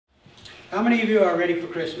How many of you are ready for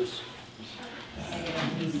Christmas?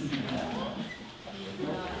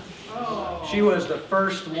 She was the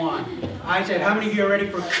first one. I said, how many of you are ready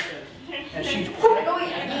for... And she's...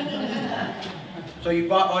 So you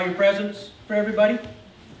bought all your presents for everybody?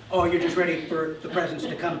 Oh, you're just ready for the presents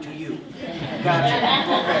to come to you. Gotcha.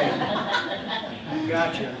 Okay.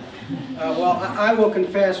 Gotcha. Well, I will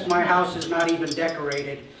confess my house is not even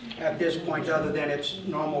decorated at this point other than its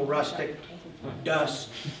normal rustic dust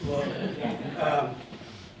look.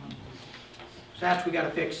 So we got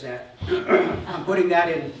to fix that. I'm putting that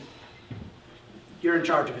in. You're in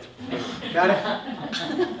charge of it. Got it?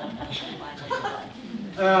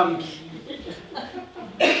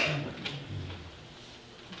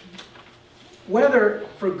 Whether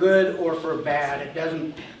for good or for bad, it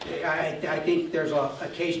doesn't. I think there's a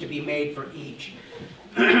case to be made for each.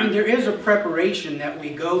 There is a preparation that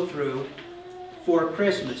we go through for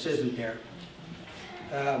Christmas, isn't there?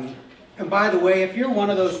 And by the way, if you're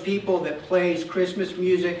one of those people that plays Christmas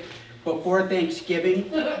music before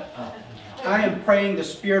Thanksgiving, I am praying the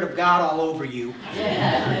Spirit of God all over you.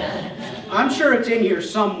 I'm sure it's in here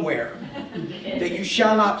somewhere that you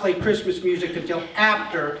shall not play Christmas music until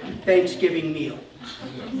after Thanksgiving meal.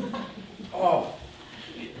 Oh.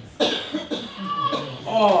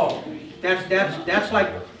 Oh. That's like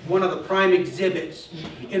one of the prime exhibits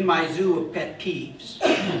in my zoo of pet peeves.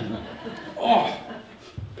 Oh.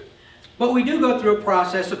 But we do go through a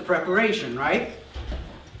process of preparation, right?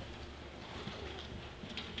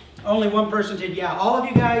 Only one person said, yeah. All of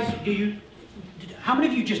you guys, how many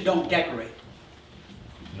of you just don't decorate?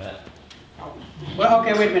 Well,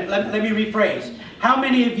 okay, wait a minute. Let me rephrase. How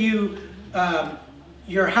many of you,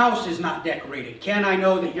 your house is not decorated? Ken, I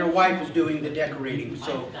know that your wife is doing the decorating,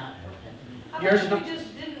 so... Yours is not... You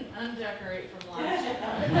just didn't undecorate from last year.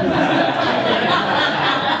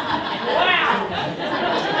 Wow!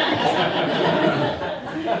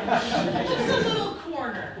 Just a little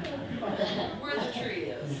corner where the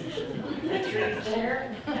tree is. The tree's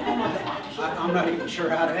there. I'm not even sure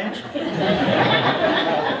how to answer.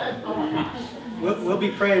 We'll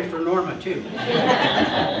be praying for Norma too.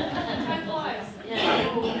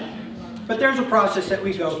 But there's a process that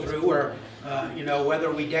we go through where, you know,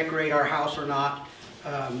 whether we decorate our house or not,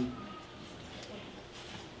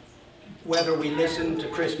 whether we listen to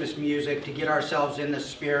Christmas music to get ourselves in the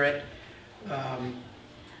spirit,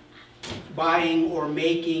 buying or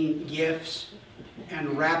making gifts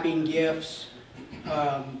and wrapping gifts.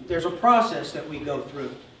 There's a process that we go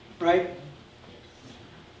through, right?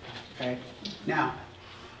 Okay. Now,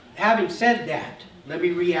 having said that, let me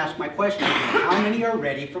re-ask my question again. How many are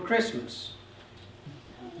ready for Christmas?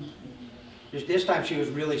 Just this time she was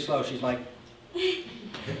really slow. She's like...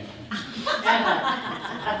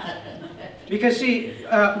 Because see,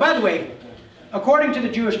 by the way, according to the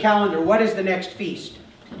Jewish calendar, what is the next feast?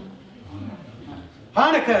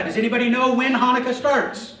 Hanukkah. Does anybody know when Hanukkah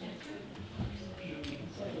starts?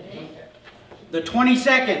 The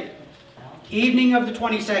 22nd. Evening of the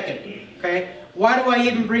 22nd. Okay. Why do I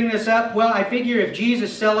even bring this up? Well, I figure if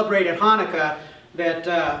Jesus celebrated Hanukkah, that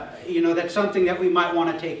you know, that's something that we might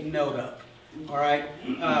want to take note of. All right.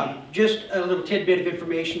 Just a little tidbit of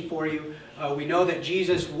information for you. We know that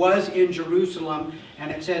Jesus was in Jerusalem, and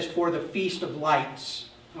it says for the Feast of Lights.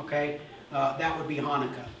 Okay. That would be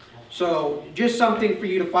Hanukkah. So just something for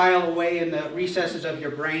you to file away in the recesses of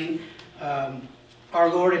your brain. Our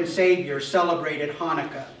Lord and Savior celebrated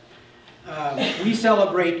Hanukkah. We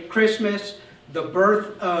celebrate Christmas, the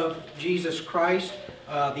birth of Jesus Christ.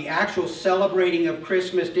 The actual celebrating of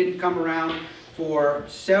Christmas didn't come around for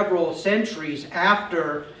several centuries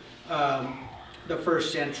after the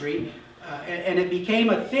first century. And it became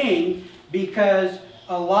a thing because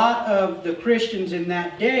a lot of the Christians in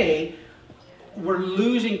that day were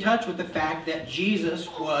losing touch with the fact that Jesus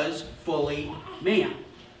was fully man.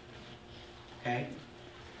 Okay?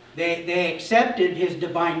 They accepted his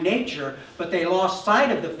divine nature, but they lost sight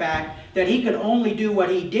of the fact that he could only do what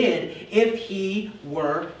he did if he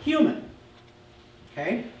were human.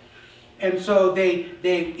 Okay? And so they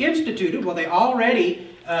instituted, well, they already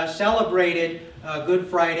celebrated Good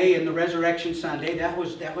Friday and the Resurrection Sunday. That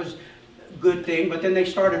was a good thing, but then they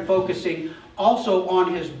started focusing also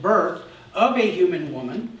on his birth of a human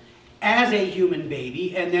woman, as a human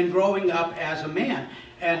baby, and then growing up as a man.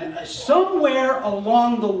 And somewhere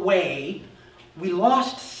along the way, we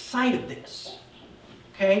lost sight of this.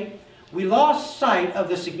 Okay? We lost sight of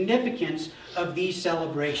the significance of these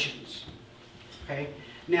celebrations. Okay?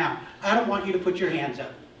 Now, I don't want you to put your hands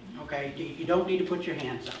up. Okay? You don't need to put your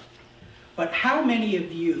hands up. But how many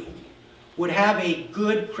of you would have a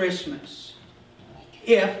good Christmas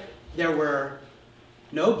if there were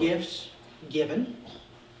no gifts, given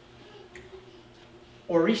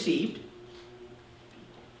or received.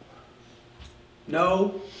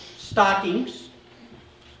 No stockings.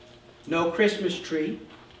 No Christmas tree.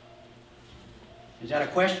 Is that a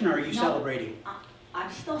question, or are you celebrating?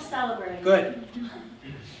 I'm still celebrating. Good.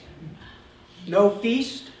 No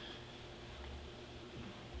feast.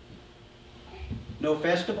 No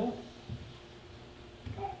festival.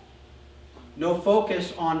 No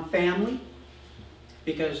focus on family,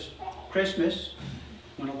 because Christmas,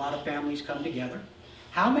 when a lot of families come together,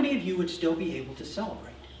 how many of you would still be able to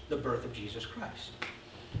celebrate the birth of Jesus Christ?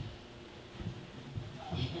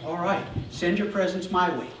 All right, send your presents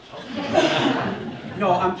my way.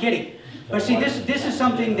 No, I'm kidding. But see, this is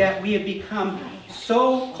something that we have become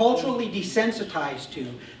so culturally desensitized to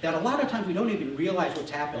that a lot of times we don't even realize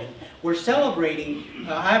what's happening. We're celebrating.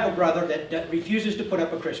 I have a brother that refuses to put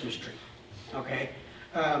up a Christmas tree. Okay?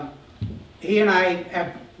 He and I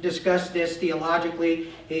have discussed this theologically.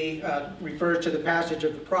 He refers to the passage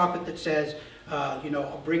of the prophet that says,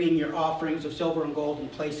 bringing your offerings of silver and gold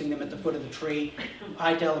and placing them at the foot of the tree.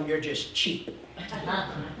 I tell him, you're just cheap.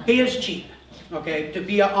 He is cheap. Okay, to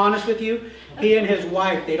be honest with you, he and his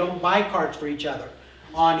wife, they don't buy cards for each other.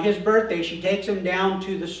 On his birthday, she takes him down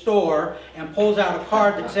to the store and pulls out a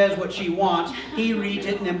card that says what she wants. He reads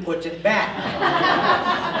it and then puts it back.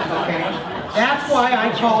 Okay, that's why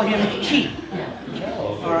I call him cheap.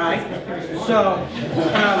 All right, so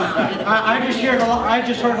I just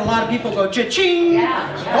heard a lot of people go cha-ching.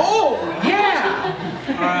 Oh yeah.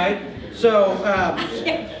 All right, so.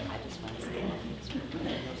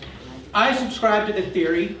 I subscribe to the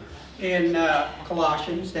theory in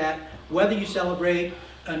Colossians that whether you celebrate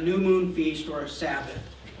a new moon feast or a Sabbath,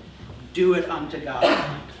 do it unto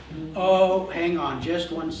God. Oh, hang on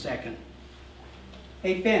just one second.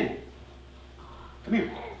 Hey, Finn, come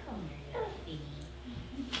here.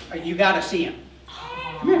 You got to see him.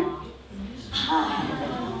 Come here. Is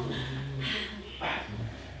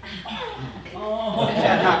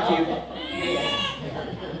that not cute?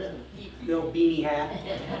 Little beanie hat,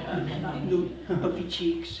 little puffy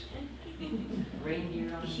cheeks.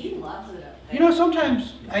 Reindeer on. He loves it up there. You know,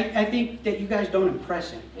 sometimes I think that you guys don't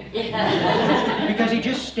impress him. Because he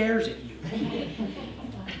just stares at you.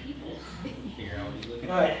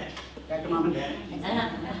 All right, back to mom and dad.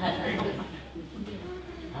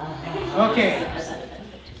 Okay.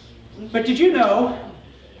 But did you know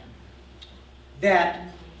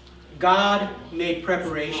that God made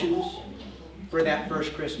preparations for that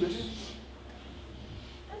first Christmas?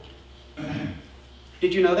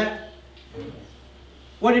 Did you know that?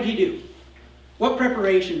 What did he do? What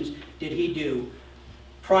preparations did he do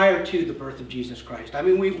prior to the birth of Jesus Christ? I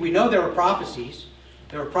mean, we know there were prophecies.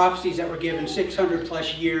 There were prophecies that were given 600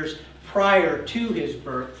 plus years prior to his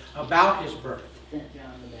birth, about his birth.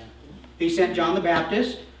 He sent John the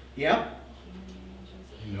Baptist. Yep.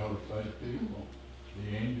 He notified people,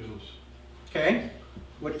 the angels. Okay.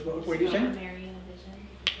 What were you saying? Mary in a vision.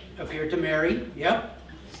 Appeared to Mary. Yep.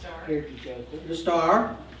 Star. Appeared to Joseph. The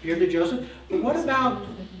star. Appeared to Joseph. But what about,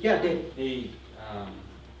 yeah, Dave? He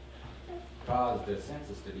caused the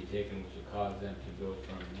census to be taken, which would cause them to go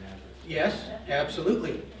from Nazareth. Yes,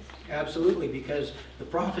 absolutely. Absolutely, because the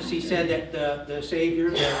prophecy said that the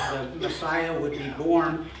Savior, the Messiah, would be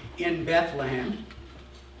born in Bethlehem.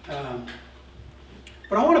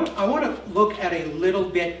 But I want to look at a little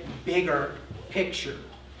bit bigger picture.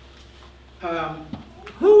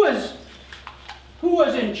 Who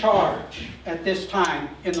was in charge at this time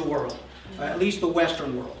in the world, at least the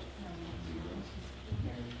Western world?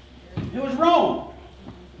 It was Rome.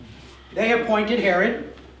 They appointed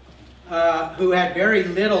Herod, who had very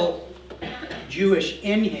little Jewish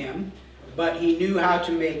in him, but he knew how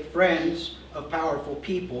to make friends of powerful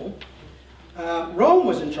people. Rome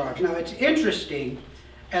was in charge. Now it's interesting,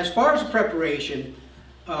 as far as the preparation,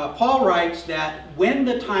 Paul writes that when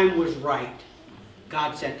the time was right,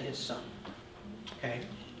 God sent his son. Okay?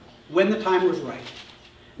 When the time was right.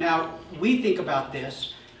 Now, we think about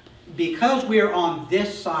this, because we're on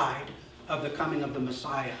this side of the coming of the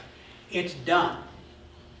Messiah, it's done.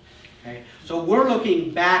 Okay? So we're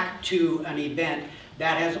looking back to an event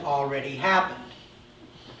that has already happened.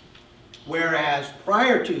 Whereas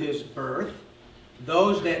prior to his birth,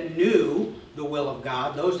 those that knew the will of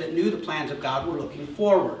God, those that knew the plans of God, were looking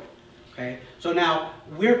forward. Okay? So now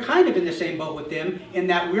we're kind of in the same boat with them in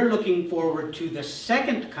that we're looking forward to the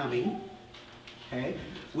second coming. Okay?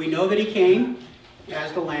 We know that he came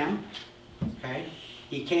as the lamb. Okay?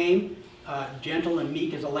 He came gentle and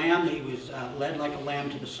meek as a lamb. He was led like a lamb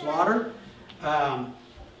to the slaughter.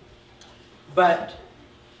 But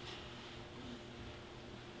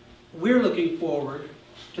we're looking forward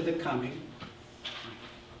to the coming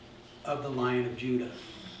of the Lion of Judah.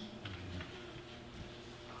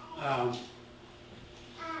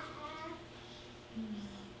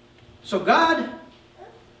 So God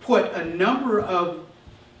put a number of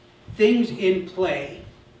things in play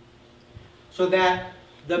so that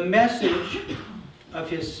the message of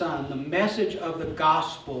His Son, the message of the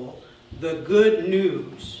gospel, the good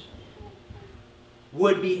news,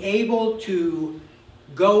 would be able to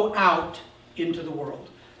go out into the world.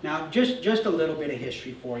 Now, just a little bit of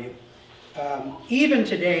history for you. Even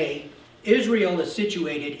today, Israel is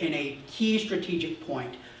situated in a key strategic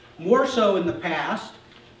point. More so in the past,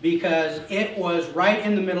 because it was right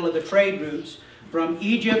in the middle of the trade routes from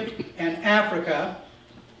Egypt and Africa,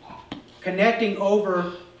 connecting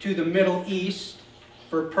over to the Middle East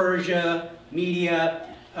for Persia, Media,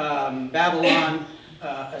 Babylon,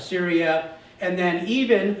 Assyria, and then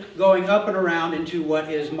even going up and around into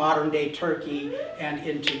what is modern-day Turkey and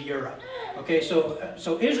into Europe. Okay,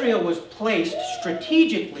 so Israel was placed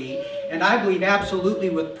strategically, and I believe absolutely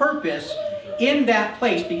with purpose, in that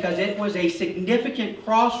place because it was a significant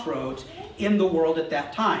crossroads in the world at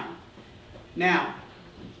that time. Now,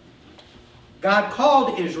 God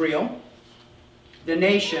called Israel, the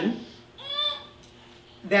nation,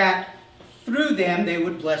 that through them they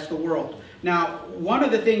would bless the world. Now, one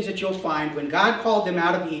of the things that you'll find when God called them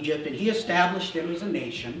out of Egypt and He established them as a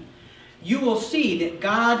nation, you will see that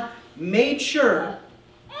God made sure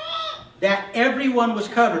that everyone was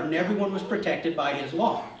covered and everyone was protected by His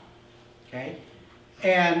law. Okay?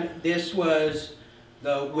 And this was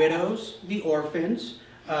the widows, the orphans,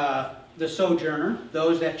 the sojourner,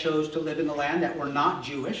 those that chose to live in the land that were not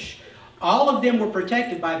Jewish. All of them were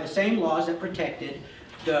protected by the same laws that protected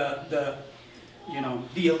the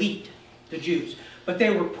elite, the Jews. But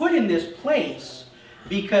they were put in this place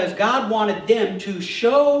because God wanted them to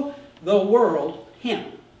show the world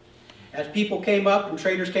Him. As people came up and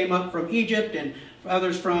traders came up from Egypt and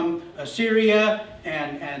others from Assyria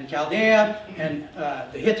and Chaldea and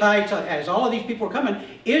the Hittites, as all of these people were coming,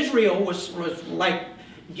 Israel was like,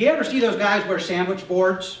 do you ever see those guys wear sandwich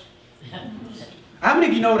boards? How many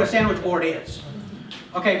of you know what a sandwich board is?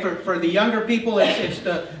 Okay, for the younger people, it's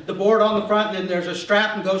the board on the front, and then there's a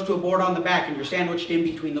strap and goes to a board on the back, and you're sandwiched in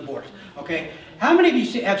between the boards. Okay, how many of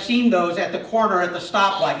you have seen those at the corner at the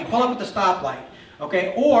stoplight? You pull up at the stoplight,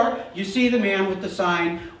 okay, or you see the man with the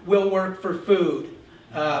sign, "Will work for food,"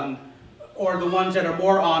 or the ones that are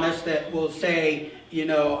more honest that will say, you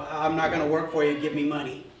know, "I'm not going to work for you, give me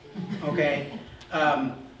money." Okay.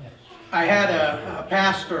 I had a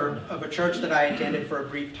pastor of a church that I attended for a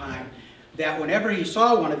brief time, that whenever he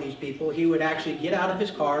saw one of these people, he would actually get out of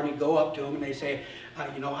his car and he'd go up to them and they'd say,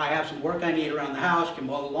 you know, "I have some work I need around the house, you can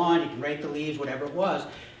mow the lawn, you can rake the leaves," whatever it was.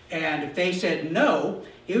 And if they said no,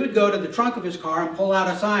 he would go to the trunk of his car and pull out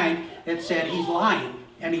a sign that said, "He's lying."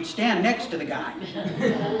 And he'd stand next to the guy.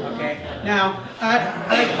 Okay? Now,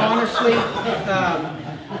 I honestly,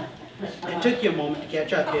 it took you a moment to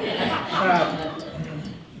catch up, didn't it?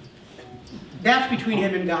 That's between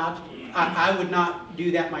him and God. I would not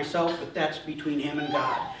do that myself, but that's between him and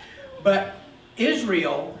God. But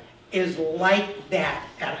Israel is like that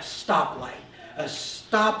at a stoplight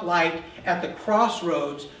at the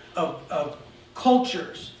crossroads of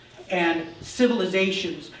cultures and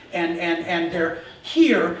civilizations, and they're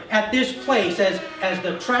here at this place as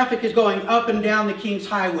the traffic is going up and down the King's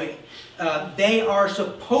Highway. They are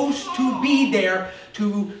supposed to be there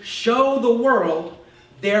to show the world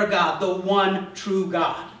their God, the one true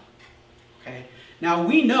God. Okay. Now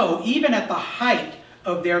we know, even at the height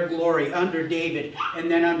of their glory under David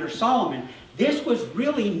and then under Solomon, this was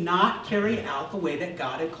really not carried out the way that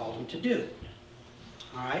God had called them to do.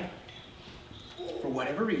 All right? For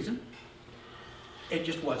whatever reason, it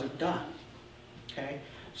just wasn't done. Okay?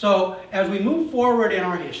 So as we move forward in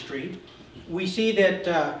our history, we see that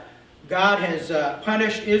God has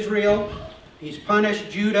punished Israel. He's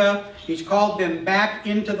punished Judah. He's called them back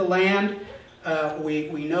into the land.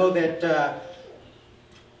 We know that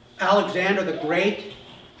Alexander the Great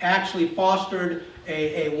actually fostered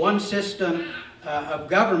a one system of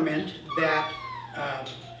government that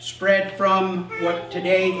spread from what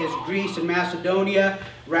today is Greece and Macedonia,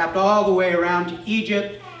 wrapped all the way around to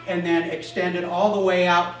Egypt, and then extended all the way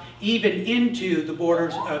out even into the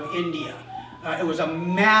borders of India. It was a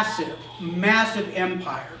massive, massive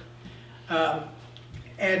empire.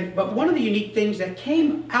 But one of the unique things that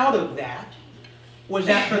came out of that was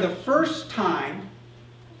that for the first time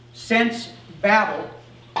since Babel,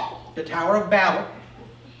 the Tower of Babel,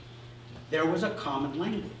 there was a common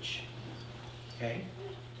language. Okay?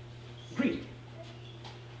 Greek.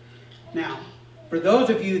 Now, For those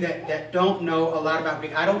of you that don't know a lot about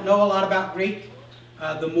Greek, I don't know a lot about Greek.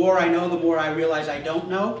 The more I know, the more I realize I don't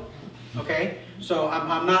know. Okay? So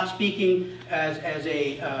I'm not speaking as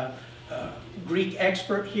a Greek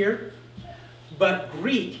expert here. But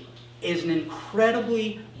Greek is an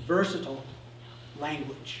incredibly versatile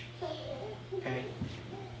language. Okay?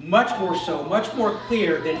 Much more so, much more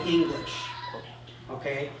clear than English.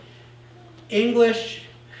 Okay? English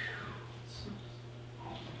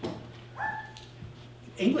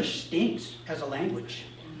stinks as a language,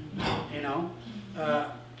 you know,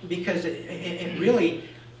 because it really,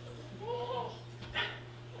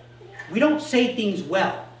 we don't say things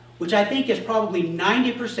well, which I think is probably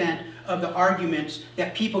 90% of the arguments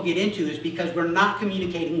that people get into is because we're not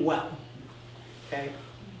communicating well, okay?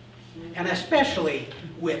 And especially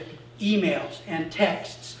with emails and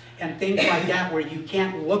texts and things like that where you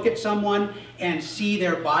can't look at someone and see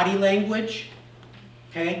their body language,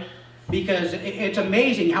 okay? Because it's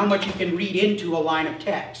amazing how much you can read into a line of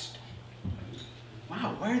text.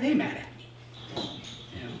 Wow, why are they mad at me?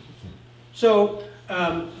 You know? So,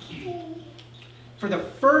 for the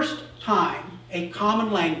first time, a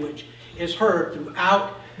common language is heard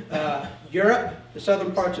throughout Europe, the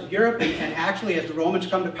southern parts of Europe, and actually as the Romans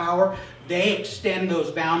come to power, they extend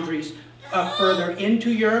those boundaries further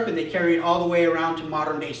into Europe, and they carry it all the way around to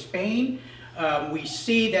modern-day Spain. We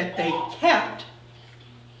see that they kept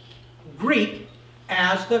Greek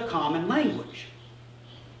as the common language.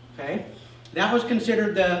 Okay? That was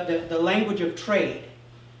considered the language of trade.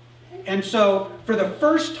 And so, for the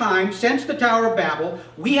first time since the Tower of Babel,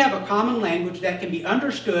 we have a common language that can be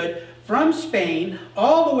understood from Spain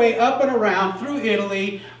all the way up and around through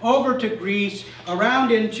Italy, over to Greece,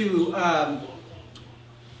 around into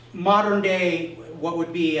modern day, what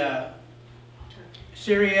would be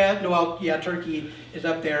Syria. No, well, yeah, Turkey is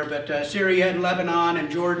up there, but Syria and Lebanon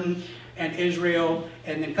and Jordan and Israel,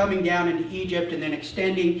 and then coming down into Egypt and then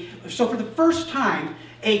extending. So for the first time,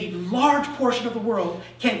 a large portion of the world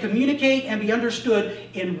can communicate and be understood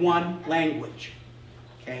in one language.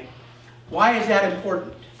 Okay? Why is that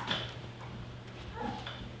important?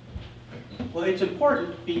 Well, it's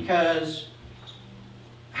important because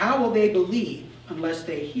how will they believe unless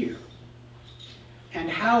they hear? And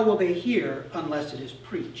how will they hear unless it is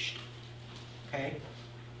preached? Okay?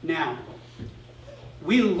 Now,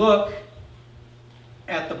 we look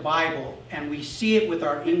at the Bible and we see it with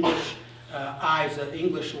our English eyes, the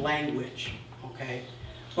English language. Okay?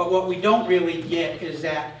 But what we don't really get is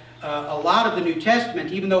that a lot of the New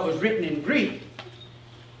Testament, even though it was written in Greek,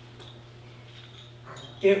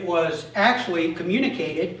 it was actually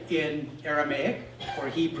communicated in Aramaic or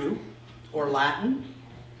Hebrew or Latin.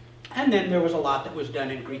 And then there was a lot that was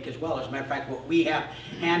done in Greek as well. As a matter of fact, what we have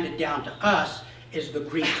handed down to us is the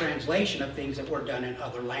Greek translation of things that were done in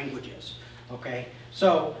other languages. Okay?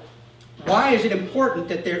 So, why is it important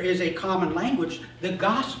that there is a common language? The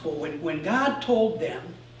gospel, when God told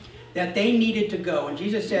them that they needed to go, and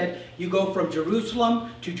Jesus said, you go from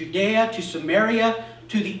Jerusalem to Judea to Samaria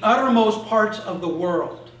to the uttermost parts of the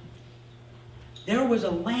world. There was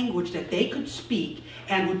a language that they could speak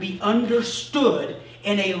and would be understood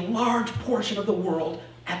in a large portion of the world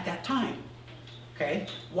at that time. Okay?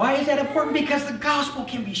 Why is that important? Because the gospel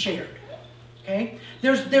can be shared. Okay?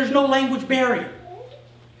 There's no language barrier.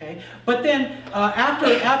 Okay? But then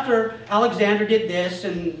after Alexander did this,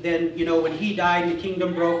 and then, you know, when he died and the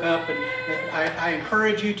kingdom broke up, and I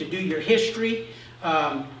encourage you to do your history.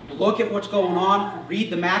 Look at what's going on. Read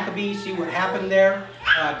the Maccabees. See what happened there.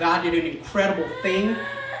 God did an incredible thing.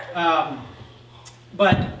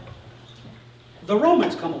 But the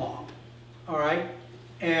Romans come along. All right?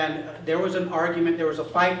 And there was an argument. There was a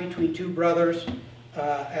fight between two brothers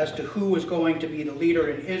as to who was going to be the leader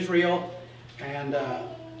in Israel. And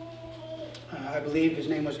I believe his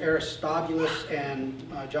name was Aristobulus and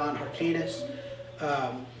John Hyrcanus.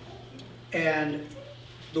 And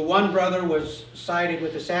the one brother was sided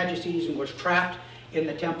with the Sadducees and was trapped in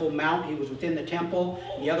the Temple Mount. He was within the temple.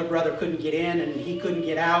 The other brother couldn't get in and he couldn't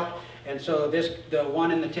get out. And so the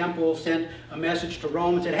one in the temple sent a message to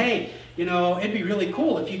Rome and said, hey, you know, it'd be really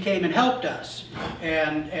cool if you came and helped us.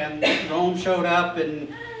 And Rome showed up and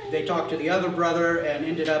they talked to the other brother and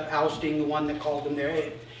ended up ousting the one that called them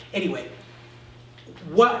there. Anyway,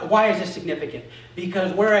 why is this significant?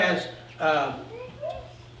 Because whereas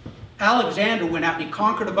Alexander went out and he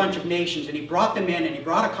conquered a bunch of nations and he brought them in and he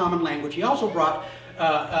brought a common language, he also brought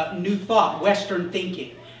new thought, Western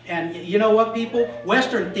thinking. And you know what, people?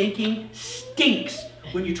 Western thinking stinks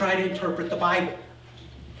when you try to interpret the Bible.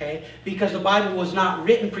 Okay? Because the Bible was not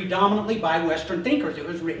written predominantly by Western thinkers. It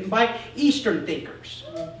was written by Eastern thinkers.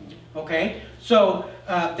 Okay? So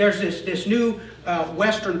there's this new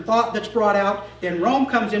Western thought that's brought out. Then Rome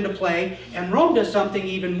comes into play, and Rome does something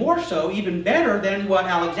even more so, even better than what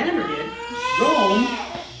Alexander did. Rome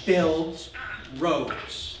builds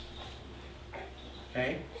roads.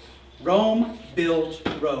 Okay? Rome builds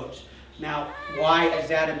roads. Now, why is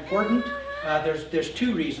that important? There's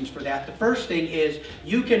two reasons for that. The first thing is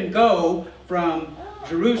you can go from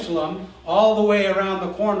Jerusalem all the way around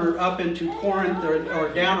the corner up into Corinth or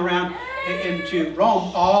down around into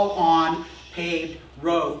Rome, all on paved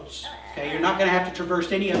roads. Okay, you're not going to have to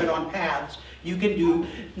traverse any of it on paths. You can do,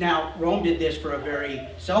 now Rome did this for a very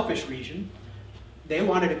selfish reason. They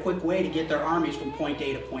wanted a quick way to get their armies from point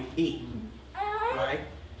A to point B, right?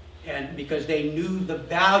 And because they knew the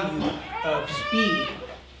value of speed.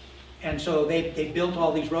 And so they built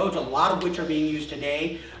all these roads, a lot of which are being used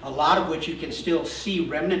today, a lot of which you can still see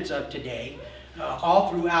remnants of today, all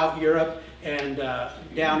throughout Europe and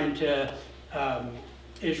down into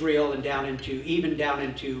Israel and even down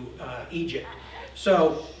into Egypt.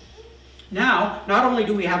 So now, not only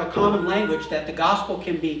do we have a common language that the gospel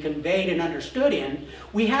can be conveyed and understood in,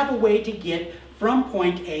 we have a way to get from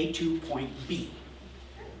point A to point B.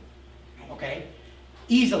 Okay?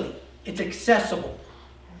 Easily. It's accessible.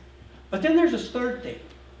 But then there's this third thing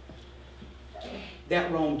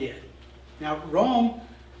that Rome did. Now, Rome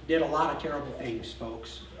did a lot of terrible things,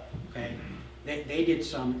 folks. Okay? They did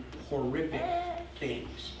some horrific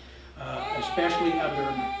things. Especially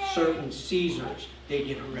under certain Caesars, they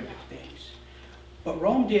did horrific things. But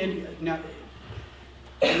Rome did, now,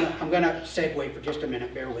 I'm going to segue for just a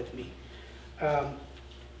minute, bear with me. You're not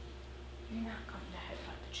going to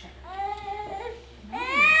headbutt the chair.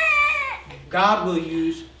 God will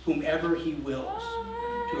use whomever he wills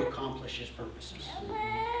to accomplish his purposes.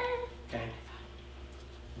 Okay?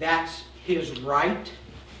 That's his right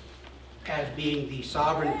as being the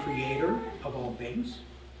sovereign creator of all things.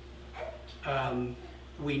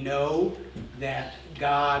 We know that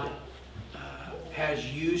God has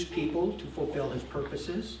used people to fulfill his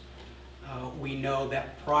purposes. We know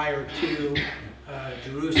that prior to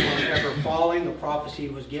Jerusalem ever falling, the prophecy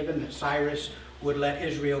was given that Cyrus would let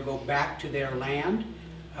Israel go back to their land.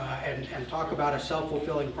 And talk about a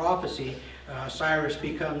self-fulfilling prophecy. Cyrus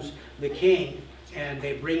becomes the king, and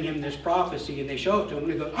they bring him this prophecy, and they show it to him,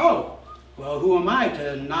 and he goes, oh, well, who am I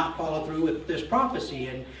to not follow through with this prophecy?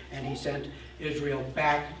 And he sent Israel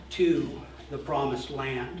back to the promised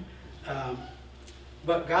land.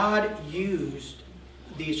 But God used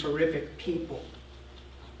these horrific people.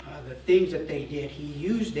 The things that they did, he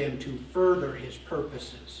used them to further his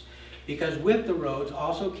purposes. Because with the roads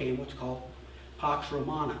also came what's called Pax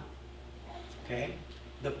Romana, okay?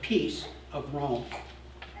 The peace of Rome.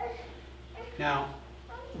 Now,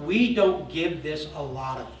 we don't give this a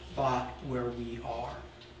lot of thought where we are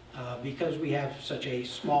because we have such a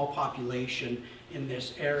small population in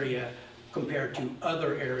this area compared to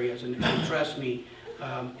other areas. And trust me,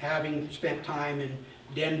 having spent time in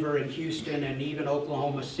Denver and Houston and even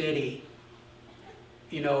Oklahoma City,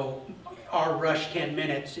 you know, our rush 10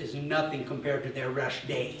 minutes is nothing compared to their rush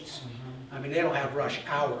days. I mean, they don't have rush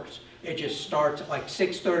hours. It just starts at like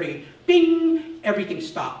 6:30, bing, everything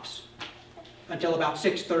stops until about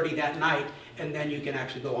 6:30 that night, and then you can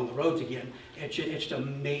actually go on the roads again. It's just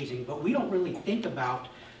amazing. But we don't really think about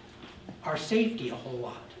our safety a whole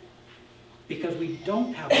lot because we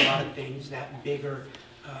don't have a lot of things that bigger,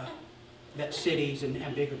 that cities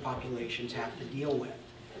and bigger populations have to deal with.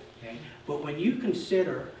 Okay? But when you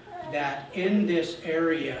consider that in this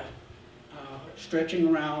area, stretching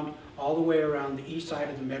around all the way around the east side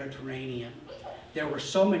of the Mediterranean, there were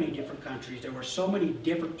so many different countries. There were so many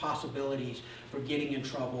different possibilities for getting in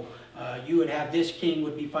trouble. You would have this king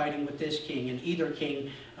would be fighting with this king, and either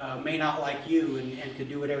king may not like you and could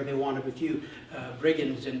do whatever they wanted with you.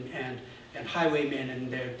 Brigands and highwaymen,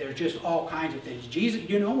 and there's just all kinds of things. Jesus,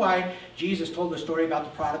 you know why Jesus told the story about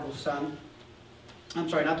the prodigal son? I'm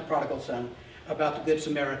sorry, not the prodigal son, about the Good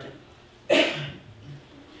Samaritan.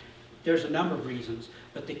 There's a number of reasons,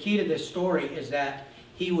 but the key to this story is that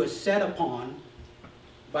he was set upon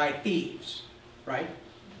by thieves, right?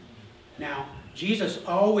 Now, Jesus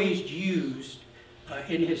always used,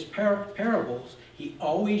 in his parables, he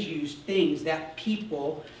always used things that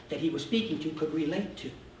people that he was speaking to could relate to.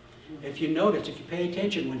 If you notice, if you pay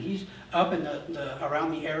attention, when he's up in around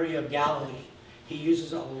the area of Galilee, he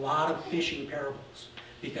uses a lot of fishing parables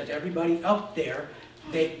because everybody up there,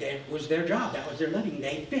 that was their job, that was their living,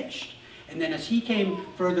 they fished. And then as he came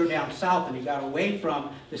further down south and he got away from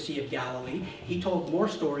the Sea of Galilee, he told more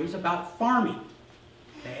stories about farming,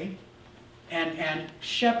 okay, and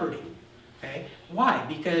shepherding, okay. Why?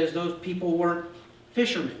 Because those people weren't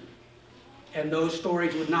fishermen. And those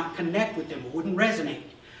stories would not connect with them, it wouldn't resonate.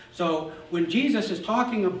 So when Jesus is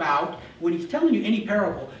talking about, when he's telling you any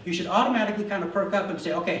parable, you should automatically kind of perk up and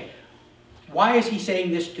say, okay, why is he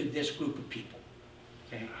saying this to this group of people?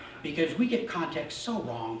 Okay? Because we get context so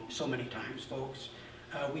wrong so many times, folks.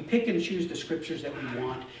 We pick and choose the scriptures that we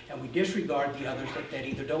want, and we disregard the others that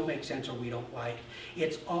either don't make sense or we don't like.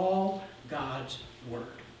 It's all God's Word.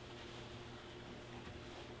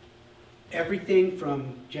 Everything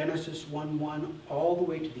from Genesis 1:1 all the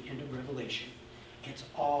way to the end of Revelation. It's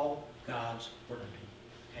all God's Word.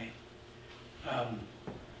 Okay?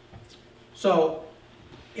 So,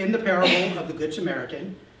 in the parable of the Good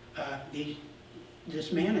Samaritan,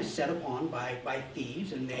 this man is set upon by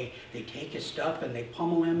thieves, and they take his stuff and they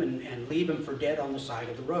pummel him and leave him for dead on the side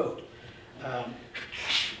of the road.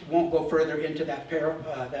 Won't go further into that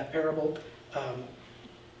parable,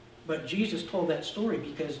 but Jesus told that story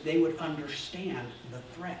because they would understand the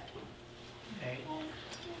threat. Okay?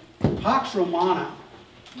 Pax Romana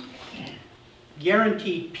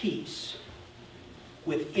guaranteed peace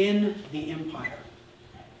within the empire.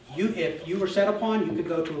 If you were set upon, you could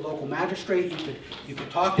go to a local magistrate, you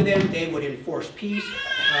could talk to them, they would enforce peace.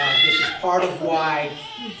 This is part of why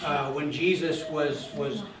when Jesus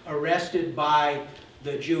was arrested by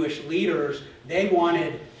the Jewish leaders, they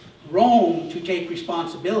wanted Rome to take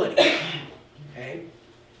responsibility. Okay?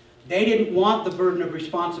 They didn't want the burden of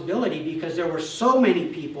responsibility because there were so many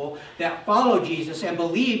people that followed Jesus and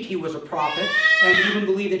believed he was a prophet and even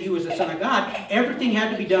believed that he was the Son of God. Everything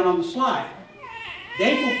had to be done on the slide.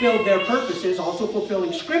 They fulfilled their purposes, also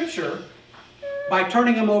fulfilling Scripture, by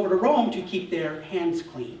turning them over to Rome to keep their hands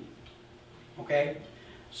clean. Okay?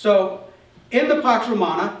 So, in the Pax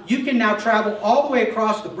Romana, you can now travel all the way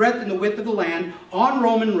across the breadth and the width of the land on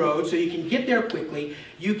Roman roads, so you can get there quickly.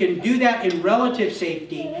 You can do that in relative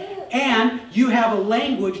safety, and you have a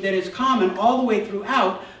language that is common all the way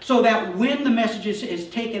throughout, so that when the message is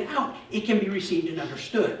taken out, it can be received and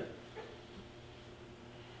understood.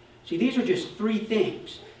 See, these are just three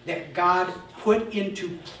things that God put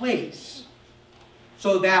into place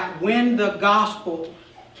so that when the gospel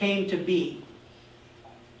came to be,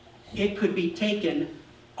 it could be taken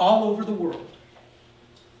all over the world,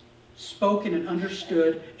 spoken and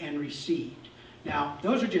understood and received. Now,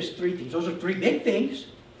 those are just three things. Those are three big things,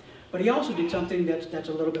 but he also did something that's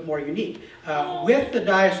a little bit more unique. With the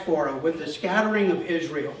diaspora, with the scattering of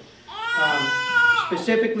Israel,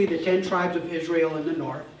 specifically the 10 tribes of Israel in the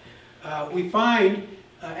north, we find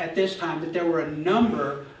at this time that there were a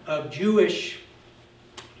number of Jewish,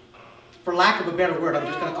 for lack of a better word, I'm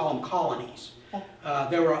just going to call them colonies.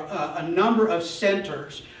 There were a number of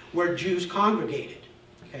centers where Jews congregated.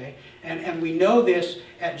 Okay? And we know this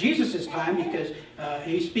at Jesus' time because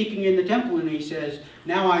he's speaking in the temple and he says,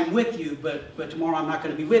 now I'm with you, but tomorrow I'm not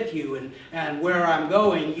going to be with you. And where I'm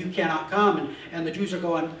going, you cannot come. And the Jews are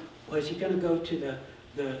going, well, is he going to go to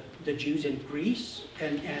the Jews in Greece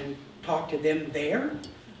and talk to them there?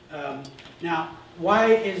 Now, why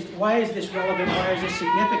is this relevant? Why is this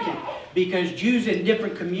significant? Because Jews in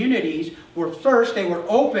different communities were first, they were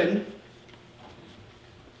open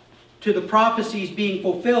to the prophecies being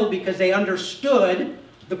fulfilled because they understood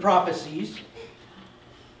the prophecies.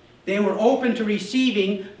 They were open to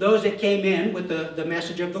receiving those that came in with the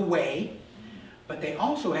message of the way, but they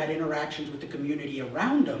also had interactions with the community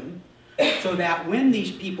around them so that when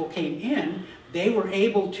these people came in, they were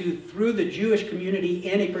able to, through the Jewish community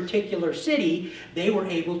in a particular city, they were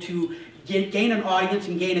able to gain an audience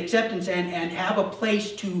and gain acceptance and have a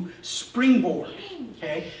place to springboard.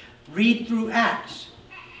 Okay? Read through Acts.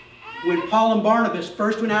 When Paul and Barnabas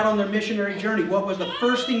first went out on their missionary journey, what was the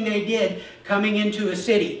first thing they did coming into a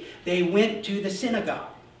city? They went to the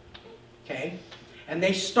synagogue. Okay? And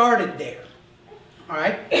they started there. All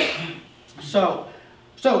right? So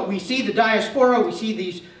we see the diaspora, we see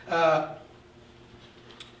these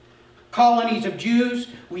colonies of Jews.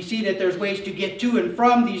 We see that there's ways to get to and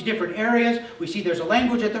from these different areas. We see there's a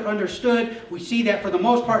language that they're understood. We see that for the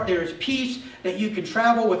most part there is peace, that you can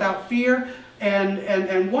travel without fear.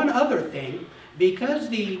 And one other thing, because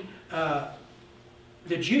the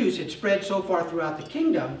Jews had spread so far throughout the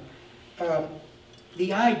kingdom,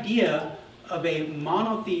 the idea of a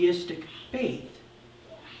monotheistic faith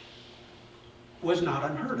was not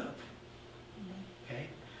unheard of. Okay?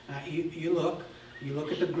 Now you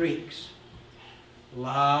look at the Greeks,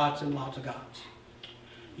 lots and lots of gods.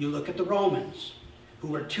 You look at the Romans, who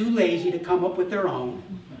were too lazy to come up with their own,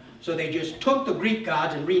 so they just took the Greek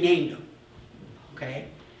gods and renamed them. Okay?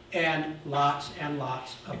 And lots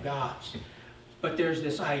of gods. But there's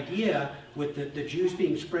this idea with the Jews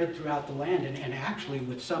being spread throughout the land, and actually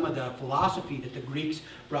with some of the philosophy that the Greeks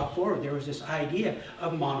brought forward, there was this idea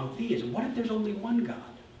of monotheism. What if there's only one God?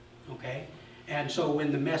 Okay? And so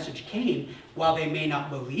when the message came, while they may not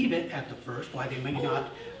believe it at the first, while they may not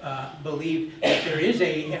believe that there is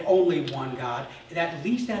only one God, at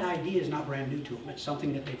least that idea is not brand new to them. It's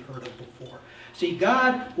something that they've heard of before. See,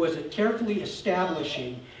 God was carefully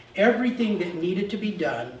establishing everything that needed to be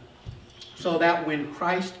done so that when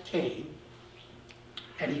Christ came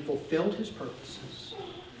and he fulfilled his purposes,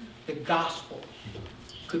 the gospel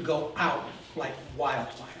could go out like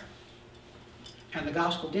wildfire. And the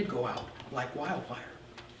gospel did go out like wildfire.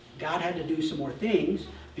 God had to do some more things,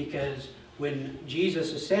 because when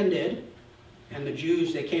Jesus ascended and the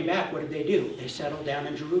Jews, they came back, what did they do? They settled down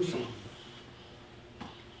in Jerusalem.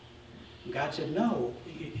 God said, no,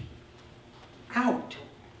 out.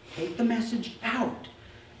 Take the message out.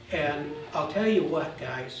 And I'll tell you what,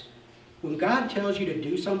 guys, when God tells you to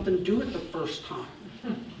do something, do it the first time.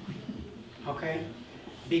 Okay?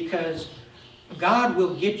 Because God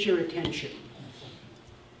will get your attention.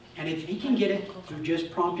 And if he can get it through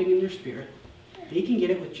just prompting in your spirit, if he can get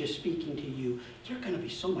it with just speaking to you, you're going to be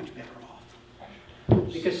so much better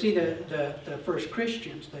off. Because see, the first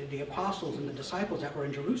Christians, the apostles and the disciples that were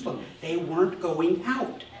in Jerusalem, they weren't going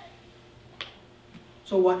out.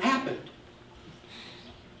 So what happened?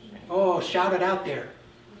 Oh, shout it out there.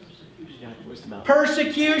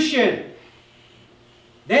 Persecution.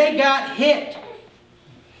 They got hit.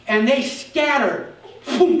 And they scattered.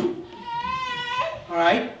 Boom. All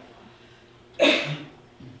right?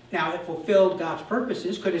 Now, it fulfilled God's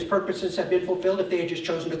purposes. Could his purposes have been fulfilled if they had just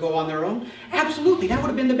chosen to go on their own? Absolutely. That would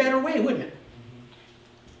have been the better way, wouldn't it?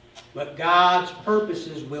 But God's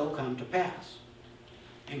purposes will come to pass.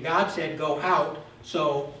 And God said, go out.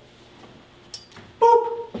 So,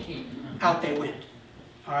 boop, out they went.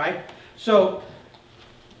 All right? So,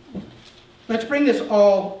 let's bring this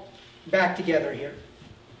all back together here.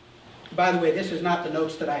 By the way, this is not the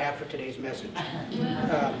notes that I have for today's message.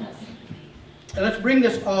 Let's bring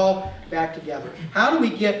this all back together. How do we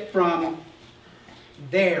get from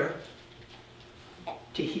there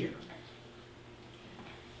to here?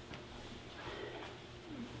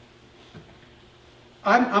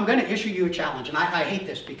 I'm going to issue you a challenge, and I hate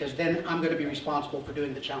this because then I'm going to be responsible for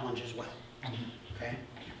doing the challenge as well. Okay?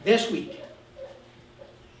 This week,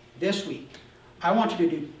 I want you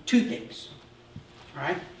to do two things. All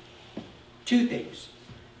right? Two things.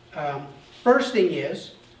 First thing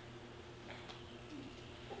is,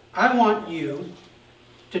 I want you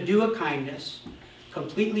to do a kindness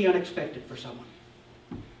completely unexpected for someone.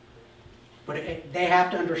 But they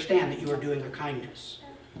have to understand that you are doing a kindness.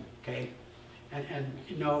 Okay? And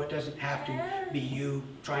no, it doesn't have to be you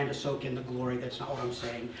trying to soak in the glory. That's not what I'm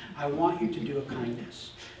saying. I want you to do a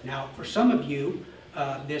kindness. Now, for some of you,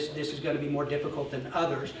 this is going to be more difficult than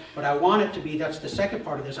others, but I want it to be, that's the second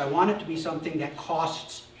part of this, I want it to be something that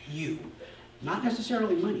costs you. Not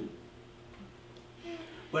necessarily money.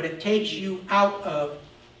 But it takes you out of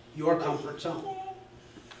your comfort zone.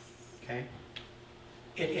 Okay?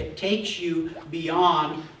 It takes you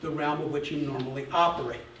beyond the realm of which you normally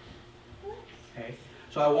operate. Okay?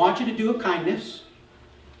 So I want you to do a kindness,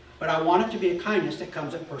 but I want it to be a kindness that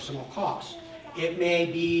comes at personal cost. It may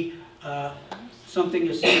be something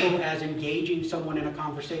as simple as engaging someone in a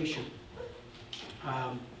conversation.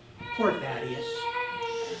 Poor Thaddeus.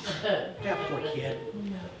 That poor kid.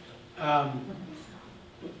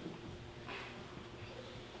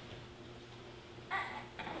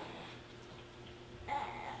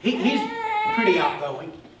 He's pretty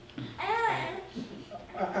outgoing.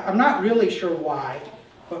 I'm not really sure why,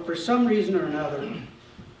 but for some reason or another,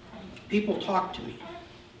 people talk to me.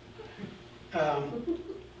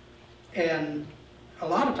 And a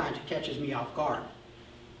lot of times it catches me off guard,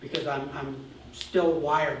 because I'm still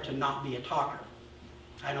wired to not be a talker.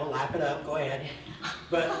 I know, laugh it up, go ahead.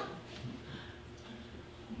 But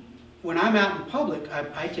when I'm out in public,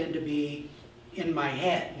 I tend to be in my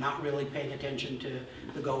head, not really paying attention to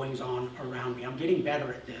the goings on around me. I'm getting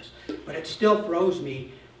better at this, but it still throws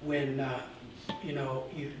me when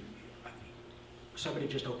somebody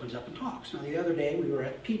just opens up and talks. Now, the other day we were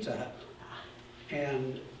at Pizza Hut,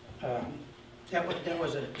 and that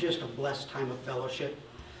was just a blessed time of fellowship.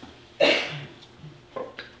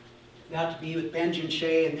 Got to be with Benj and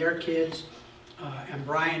Shay and their kids, and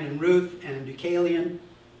Brian and Ruth and Deucalion.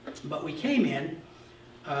 But we came in.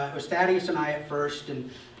 It was Thaddeus and I at first,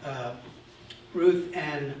 and Ruth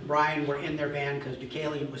and Brian were in their van because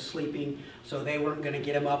Deucalion was sleeping, so they weren't going to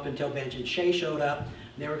get him up until Benj and Shay showed up.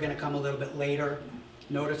 They were going to come a little bit later.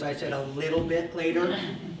 Notice I said a little bit later.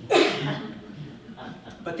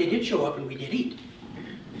 But they did show up and we did eat.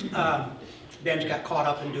 Benj got caught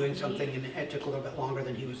up in doing something and it took a little bit longer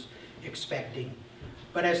than he was expecting.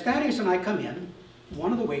 But as Thaddeus and I come in,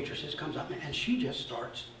 one of the waitresses comes up and she just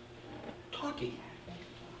starts talking.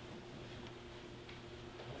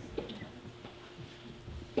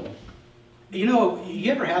 You know,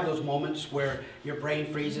 you ever have those moments where your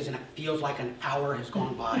brain freezes and it feels like an hour has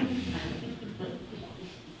gone by?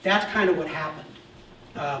 That's kind of what happened.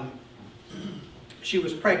 She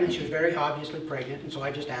was pregnant, she was very obviously pregnant, and so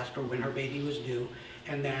I just asked her when her baby was due,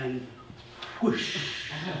 and then whoosh.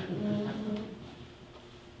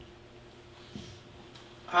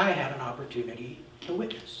 I had an opportunity to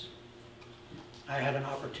witness. I had an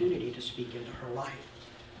opportunity to speak into her life.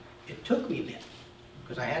 It took me a bit,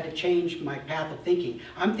 because I had to change my path of thinking.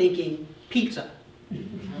 I'm thinking pizza.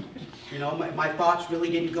 You know, my thoughts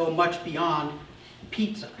really didn't go much beyond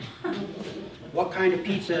pizza. What kind of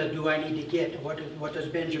pizza do I need to get? What does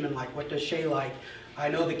Benjamin like? What does Shay like? I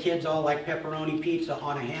know the kids all like pepperoni pizza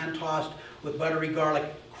on a hand-tossed with buttery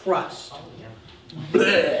garlic crust.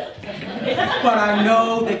 But I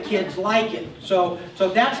know the kids like it. So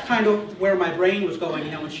that's kind of where my brain was going.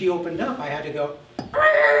 You know, when she opened up, I had to go,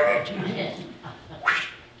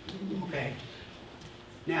 okay.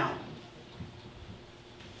 Now,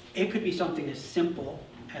 it could be something as simple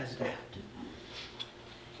as that.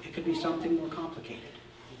 It could be something more complicated.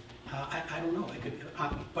 I don't know. It could,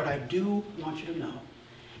 but I do want you to know,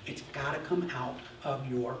 it's got to come out of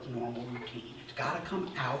your normal routine. It's got to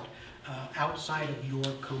come out outside of your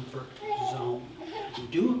comfort zone.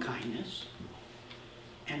 Do a kindness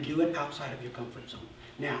and do it outside of your comfort zone.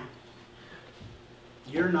 Now,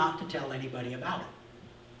 you're not to tell anybody about it.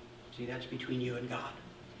 See, that's between you and God.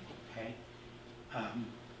 Okay?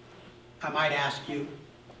 I might ask you,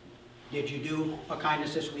 did you do a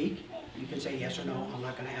kindness this week? You can say yes or no. I'm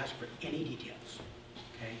not going to ask for any details.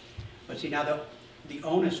 Okay? But see, now the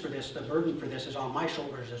onus for this, the burden for this is on my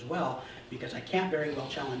shoulders as well, because I can't very well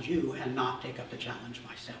challenge you and not take up the challenge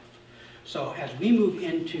myself. So as we move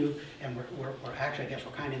into, and we're actually, I guess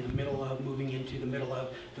we're kind of in the middle of moving into the middle of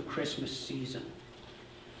the Christmas season,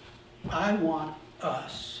 I want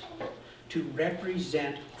us to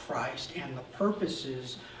represent Christ and the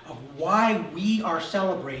purposes of why we are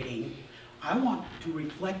celebrating. I want to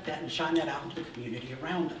reflect that and shine that out into the community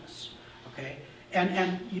around us, okay?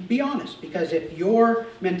 And you be honest, because if your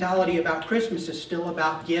mentality about Christmas is still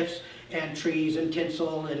about gifts and trees and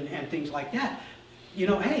tinsel and things like that, you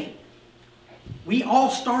know, hey, we all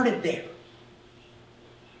started there.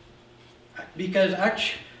 Because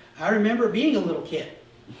I remember being a little kid.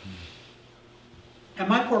 And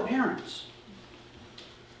my poor parents.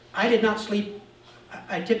 I did not sleep.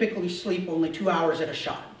 I typically sleep only 2 hours at a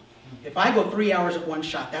shot. If I go 3 hours at one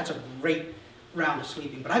shot, that's a great round of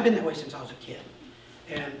sleeping. But I've been that way since I was a kid.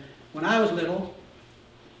 And when I was little,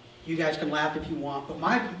 you guys can laugh if you want, but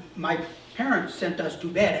my parents sent us to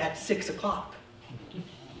bed at 6 o'clock.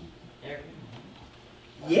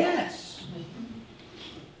 Yes.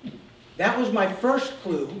 That was my first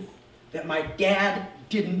clue that my dad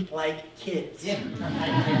didn't like kids.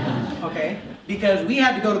 Okay? Because we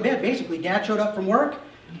had to go to bed. Basically, Dad showed up from work,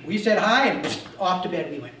 we said hi, and off to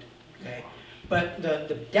bed we went. Okay? But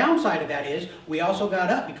the downside of that is we also got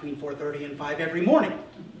up between 4:30 and 5 every morning.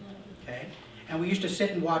 Okay? And we used to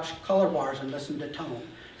sit and watch color bars and listen to tone.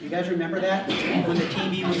 You guys remember that? When the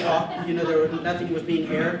TV was off, you know, nothing was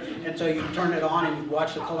being aired, and so you'd turn it on and you'd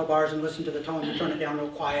watch the color bars and listen to the tone. You'd turn it down real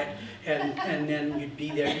quiet, and then you'd be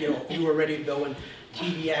there, you know, you were ready to go, and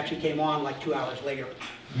TV actually came on like 2 hours later.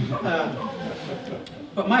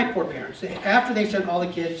 But my poor parents, after they sent all the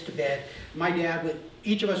kids to bed, my dad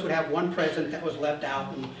each of us would have one present that was left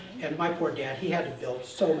out, and my poor dad, he had to build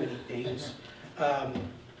so many things.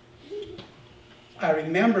 I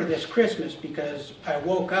remember this Christmas because I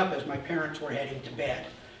woke up as my parents were heading to bed.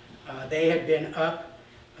 They had been up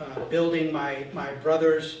building my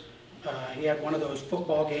brother's, he had one of those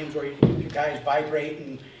football games where you guys vibrate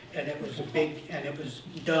and it was big and it was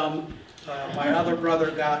dumb. My other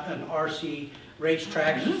brother got an RC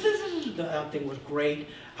racetrack. The thing was great.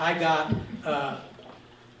 I got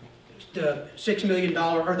the $6 million,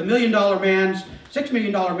 or the $1 Million Man's, $6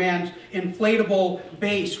 Million Man's inflatable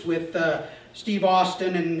base with Steve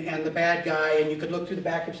Austin and the bad guy, and you could look through the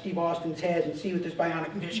back of Steve Austin's head and see with his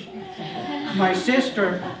bionic vision. My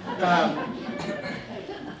sister,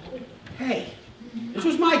 hey, this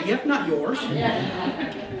was my gift, not yours.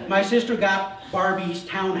 My sister got Barbie's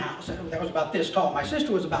townhouse. That was about this tall. My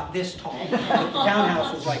sister was about this tall. But the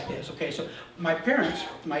townhouse was like this. Okay, so my parents,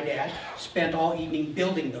 my dad, spent all evening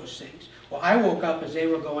building those things. Well, I woke up as they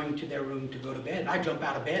were going to their room to go to bed. I jump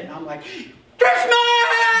out of bed and I'm like, Christmas!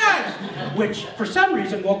 Which for some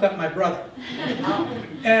reason woke up my brother.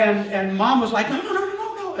 And Mom was like, no, no, no,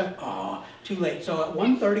 no, no. And, oh, too late. So at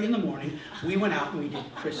 1:30 in the morning, we went out and we did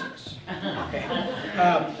Christmas. Okay.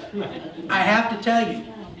 I have to tell you,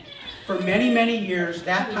 for many, many years,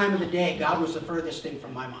 that time of the day, God was the furthest thing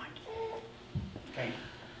from my mind. Okay.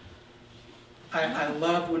 I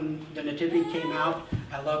love when the Nativity came out.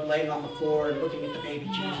 I love laying on the floor and looking at the baby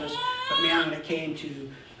Jesus. But man, when it came to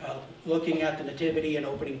looking at the Nativity and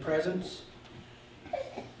opening presents,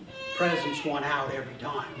 presents won out every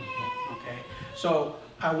time. Okay. So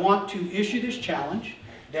I want to issue this challenge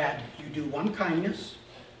that you do one kindness.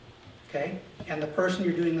 Okay. And the person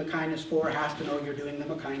you're doing the kindness for has to know you're doing them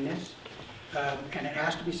a kindness. And it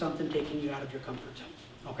has to be something taking you out of your comfort zone.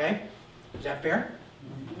 Okay? Is that fair?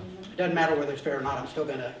 It doesn't matter whether it's fair or not. I'm still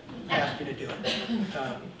going to ask you to do it.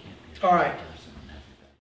 All right.